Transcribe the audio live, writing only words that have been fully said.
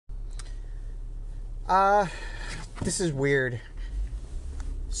Uh, this is weird.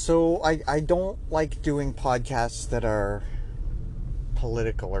 So I don't like doing podcasts that are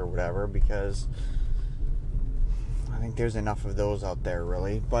political or whatever because I think there's enough of those out there,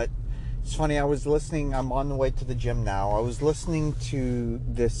 really. But it's funny, I'm on the way to the gym now. I was listening to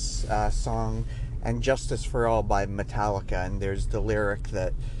this song, And Justice for All by Metallica, and there's the lyric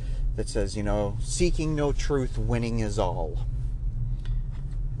that says, seeking no truth, winning is all.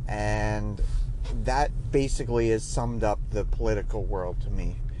 And that basically has summed up the political world to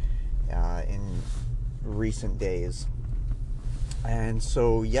me in recent days. And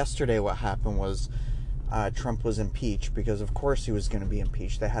so yesterday what happened was Trump was impeached because of course he was going to be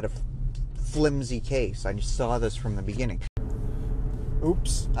impeached. They had a flimsy case. I just saw this from the beginning.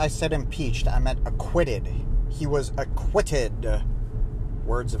 Oops, I said impeached. I meant acquitted. He was acquitted.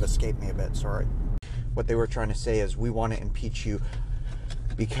 Words have escaped me a bit, sorry. What they were trying to say is we want to impeach you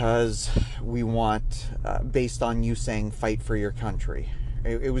because we want, based on you saying fight for your country.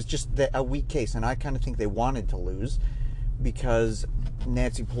 It was just a weak case, and I kind of think they wanted to lose because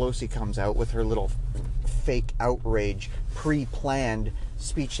Nancy Pelosi comes out with her little fake outrage, pre-planned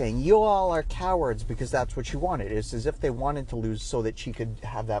speech saying, you all are cowards, because that's what she wanted. It's as if they wanted to lose so that she could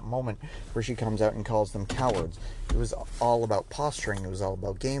have that moment where she comes out and calls them cowards. It was all about posturing. It was all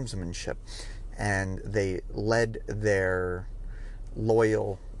about gamesmanship. And they led their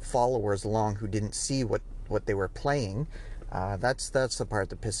loyal followers along who didn't see what they were playing. That's the part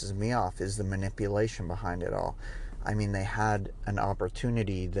that pisses me off, is the manipulation behind it all. I mean, they had an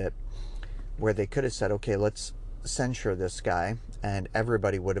opportunity where they could have said, okay, let's censure this guy, and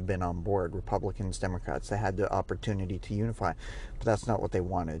everybody would have been on board, Republicans, Democrats. They had the opportunity to unify, but that's not what they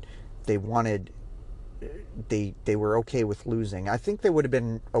wanted. They were okay with losing. I think they would have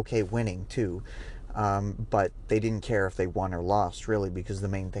been okay winning too, but they didn't care if they won or lost, really, because the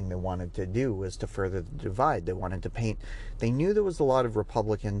main thing they wanted to do was to further the divide. They wanted to paint. They knew there was a lot of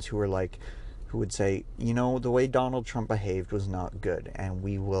Republicans who would say, the way Donald Trump behaved was not good, and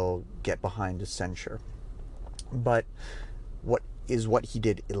we will get behind a censure. But what he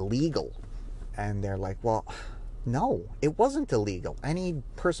did illegal? And they're like, well, no, it wasn't illegal. Any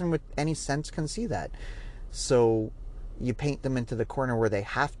person with any sense can see that. So you paint them into the corner where they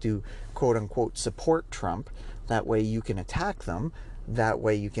have to, quote unquote, support Trump. That way you can attack them. That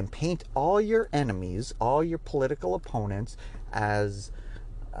way you can paint all your enemies, all your political opponents as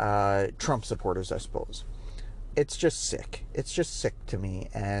Trump supporters, I suppose. It's just sick. It's just sick to me.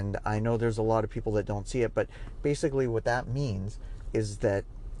 And I know there's a lot of people that don't see it, but basically what that means is that,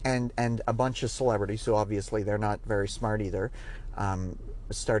 and a bunch of celebrities, so obviously they're not very smart either,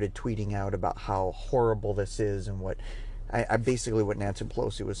 started tweeting out about how horrible this is, and what basically what Nancy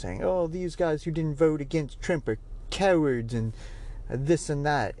Pelosi was saying, oh, these guys who didn't vote against Trump are cowards and this and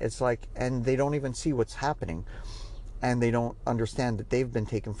that. It's like, and they don't even see what's happening, and they don't understand that they've been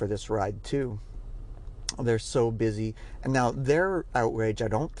taken for this ride too. They're so busy. And now their outrage I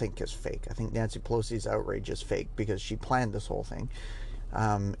don't think is fake. I think Nancy Pelosi's outrage is fake because she planned this whole thing.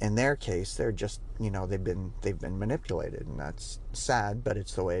 In their case, they're just, they've been manipulated, and that's sad, but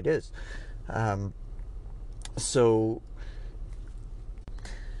it's the way it is. So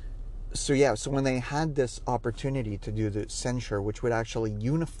when they had this opportunity to do the censure, which would actually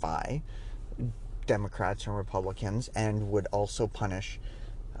unify Democrats and Republicans and would also punish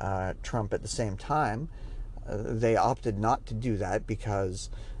Trump at the same time, they opted not to do that because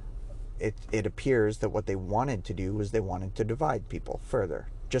it appears that what they wanted to do was they wanted to divide people further.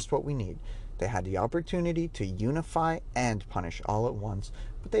 Just what we need. They had the opportunity to unify and punish all at once,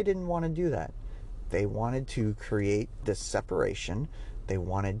 but they didn't want to do that. They wanted to create this separation. They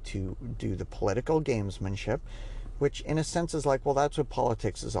wanted to do the political gamesmanship, which in a sense is like, well, that's what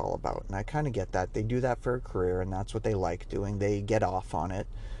politics is all about. And I kind of get that. They do that for a career, and that's what they like doing. They get off on it.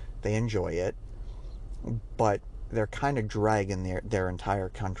 They enjoy it. But they're kind of dragging their entire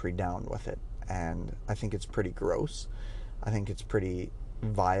country down with it. And I think it's pretty gross. I think it's pretty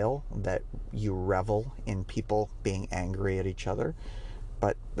vile that you revel in people being angry at each other.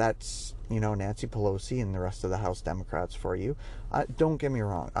 But that's, Nancy Pelosi and the rest of the House Democrats for you. Don't get me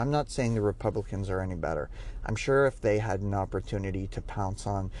wrong. I'm not saying the Republicans are any better. I'm sure if they had an opportunity to pounce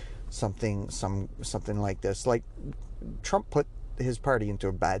on something like this, like Trump put his party into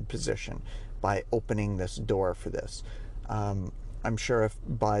a bad position by opening this door for this. I'm sure if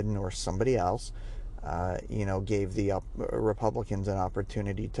Biden or somebody else, gave the Republicans an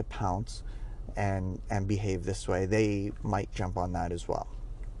opportunity to pounce and behave this way, they might jump on that as well.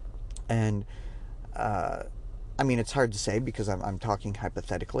 And it's hard to say because I'm talking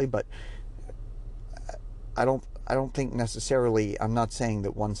hypothetically, but I I don't think necessarily, I'm not saying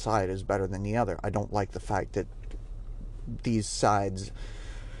that one side is better than the other. I don't like the fact that these sides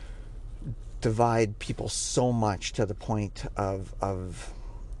divide people so much to the point of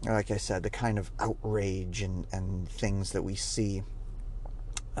like I said, the kind of outrage and things that we see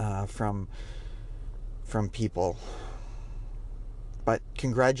from people. But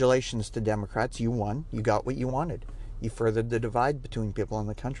congratulations to Democrats. You won. You got what you wanted. You furthered the divide between people in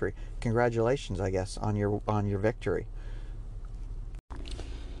the country. Congratulations, I guess, on your victory.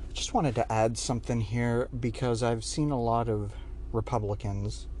 Just wanted to add something here because I've seen a lot of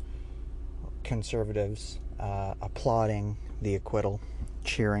Republicans, conservatives, applauding the acquittal,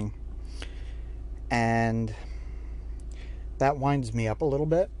 cheering, and that winds me up a little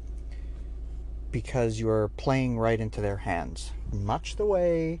bit because you're playing right into their hands, much the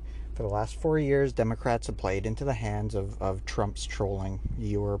way for the last 4 years Democrats have played into the hands of Trump's trolling.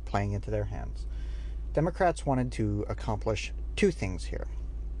 You were playing into their hands. Democrats wanted to accomplish two things here.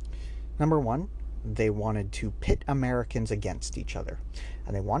 Number one, they wanted to pit Americans against each other,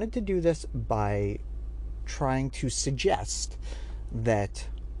 and they wanted to do this by trying to suggest that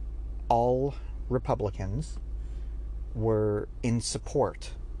all Republicans were in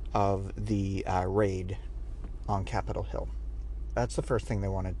support of the raid on Capitol Hill. That's the first thing they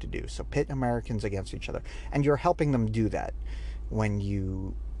wanted to do. So pit Americans against each other. And you're helping them do that when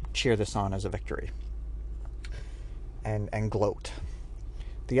you cheer this on as a victory and gloat.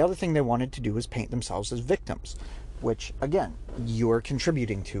 The other thing they wanted to do was paint themselves as victims, which, again, you're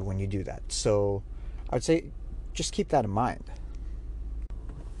contributing to when you do that. So I would say just keep that in mind.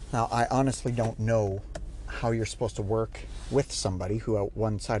 Now, I honestly don't know how you're supposed to work with somebody who out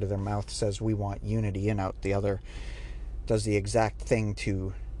one side of their mouth says we want unity and out the other does the exact thing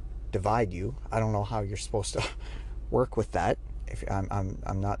to divide you. I don't know how you're supposed to work with that. If I'm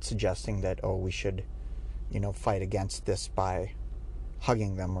not suggesting that we should, fight against this by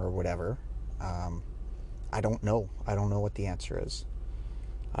hugging them or whatever. I don't know. I don't know what the answer is.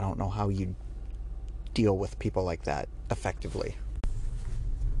 I don't know how you deal with people like that effectively.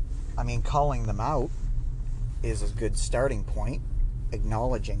 I mean, calling them out is a good starting point.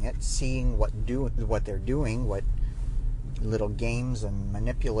 Acknowledging it, seeing what they're doing, what little games and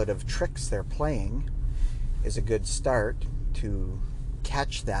manipulative tricks they're playing is a good start to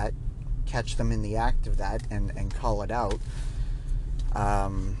catch them in the act of that and call it out.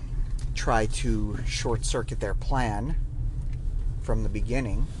 Try to short circuit their plan from the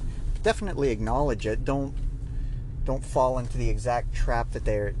beginning. But definitely acknowledge it. Don't fall into the exact trap that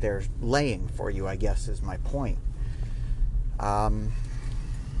they're laying for you, I guess is my point. Now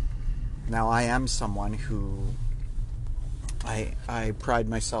I am someone who I pride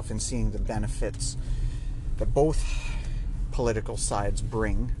myself in seeing the benefits that both political sides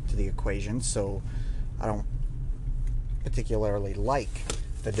bring to the equation, so I don't particularly like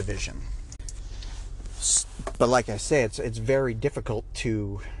the division. But like I say, it's very difficult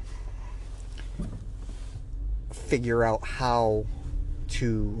to figure out how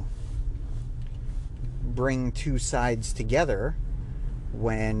to bring two sides together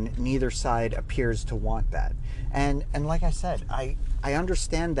when neither side appears to want that. And like I said, I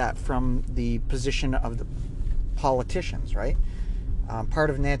understand that from the position of the politicians, right? Part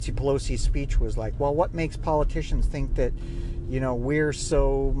of Nancy Pelosi's speech was like, well, what makes politicians think that, we're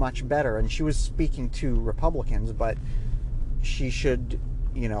so much better? And she was speaking to Republicans, but she should,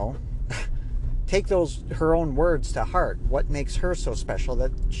 take her own words to heart. What makes her so special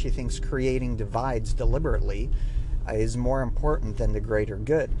that she thinks creating divides deliberately is more important than the greater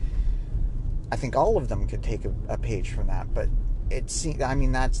good? I think all of them could take a page from that, but that's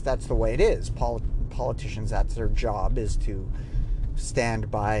the way it is. Politicians, that's their job, is to stand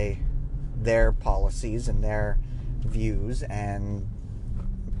by their policies and their views and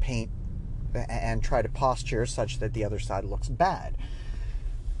paint and try to posture such that the other side looks bad,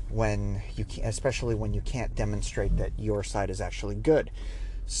 especially when you can't demonstrate that your side is actually good.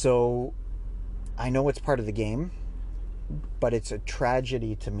 So I know it's part of the game, but it's a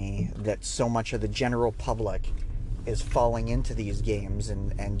tragedy to me that so much of the general public is falling into these games,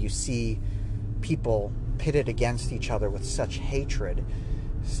 and you see people pitted against each other with such hatred,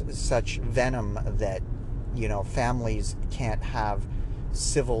 such venom that, families can't have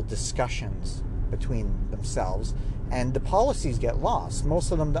civil discussions between themselves, and the policies get lost.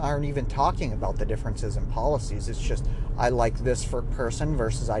 Most of them aren't even talking about the differences in policies. It's just, I like this person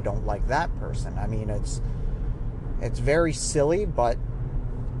versus I don't like that person. I mean, it's very silly, but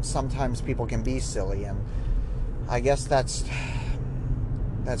sometimes people can be silly, and I guess that's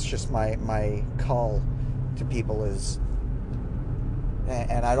just my call to people is,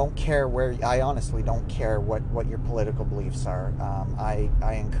 And I don't care I honestly don't care what your political beliefs are. I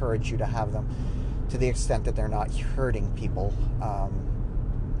encourage you to have them to the extent that they're not hurting people.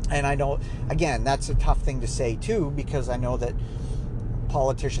 And I know, again, that's a tough thing to say too, because I know that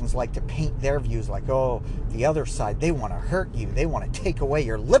politicians like to paint their views like, oh, the other side, they want to hurt you. They want to take away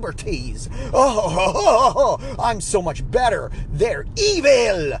your liberties. Oh, I'm so much better. They're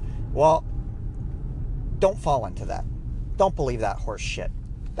evil. Well, don't fall into that. Don't believe that horse shit.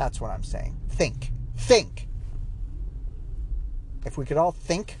 That's what I'm saying. Think. If we could all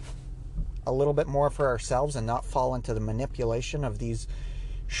think a little bit more for ourselves and not fall into the manipulation of these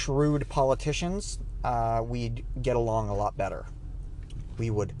shrewd politicians, we'd get along a lot better. We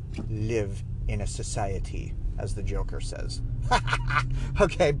would live in a society, as the Joker says.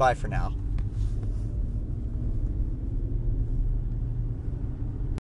 Okay, bye for now.